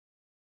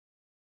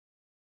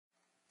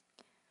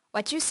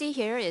What you see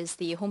here is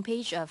the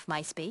homepage of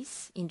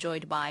MySpace,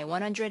 enjoyed by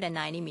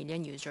 190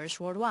 million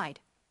users worldwide.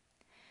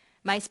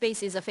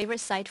 MySpace is a favorite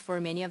site for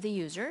many of the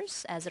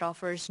users as it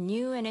offers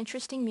new and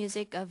interesting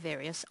music of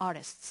various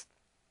artists.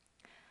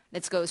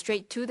 Let's go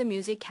straight to the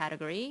music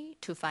category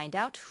to find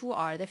out who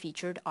are the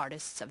featured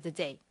artists of the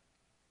day.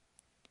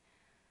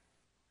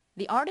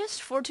 The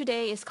artist for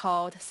today is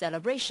called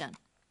Celebration.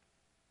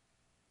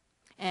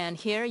 And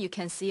here you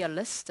can see a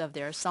list of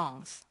their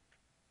songs.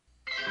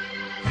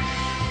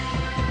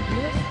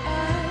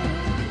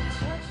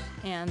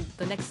 And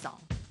the next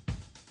song.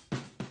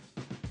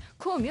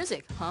 Cool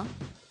music, huh?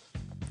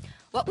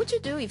 What would you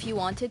do if you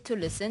wanted to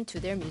listen to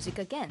their music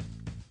again?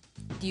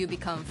 Do you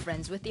become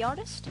friends with the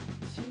artist?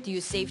 Do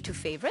you save to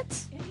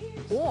favorites?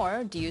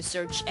 Or do you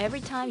search every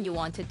time you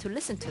wanted to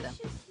listen to them?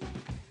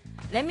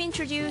 Let me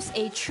introduce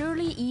a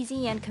truly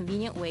easy and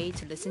convenient way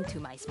to listen to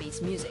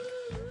MySpace music.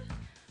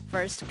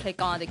 First,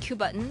 click on the Q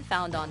button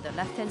found on the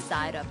left-hand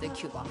side of the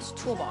Qbox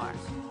toolbar.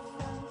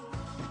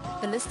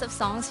 The list of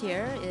songs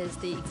here is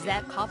the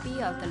exact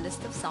copy of the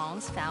list of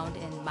songs found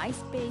in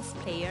MySpace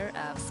player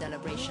of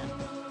Celebration.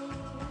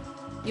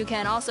 You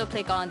can also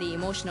click on the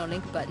emotional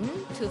link button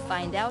to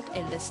find out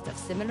a list of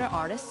similar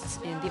artists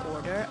in the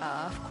order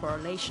of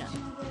correlation.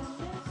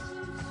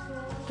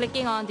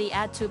 Clicking on the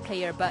Add to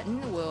Player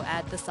button will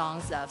add the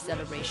songs of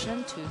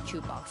Celebration to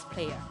Qbox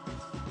Player.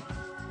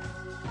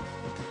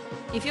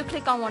 If you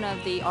click on one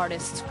of the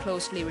artists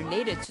closely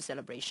related to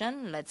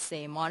Celebration, let's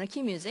say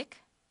Monarchy Music,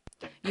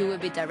 you will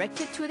be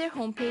directed to their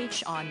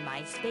homepage on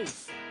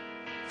MySpace.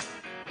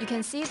 You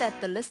can see that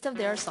the list of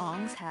their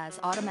songs has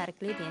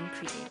automatically been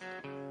created.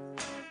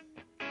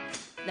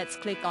 Let's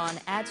click on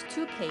Add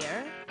to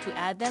Player to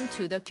add them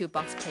to the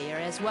Qbox Player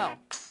as well.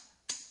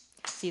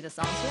 See the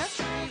songs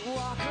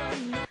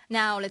here?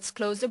 Now let's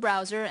close the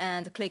browser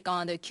and click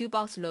on the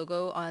Qbox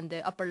logo on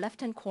the upper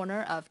left-hand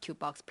corner of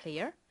Qbox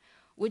Player,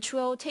 which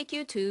will take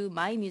you to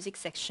My Music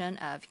section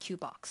of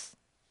Qbox.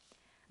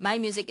 My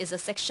Music is a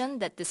section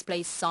that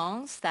displays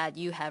songs that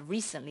you have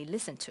recently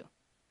listened to.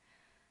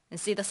 And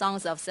see the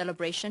songs of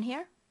Celebration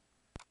here?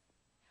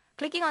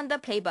 Clicking on the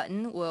play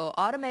button will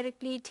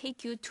automatically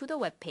take you to the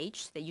web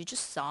page that you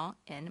just saw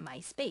in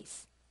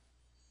MySpace.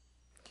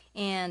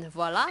 And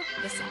voila,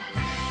 the song.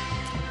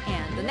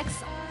 And the next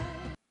song.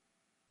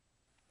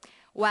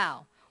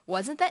 Wow,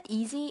 wasn't that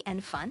easy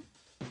and fun?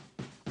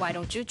 Why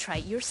don't you try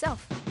it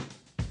yourself?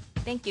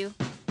 Thank you.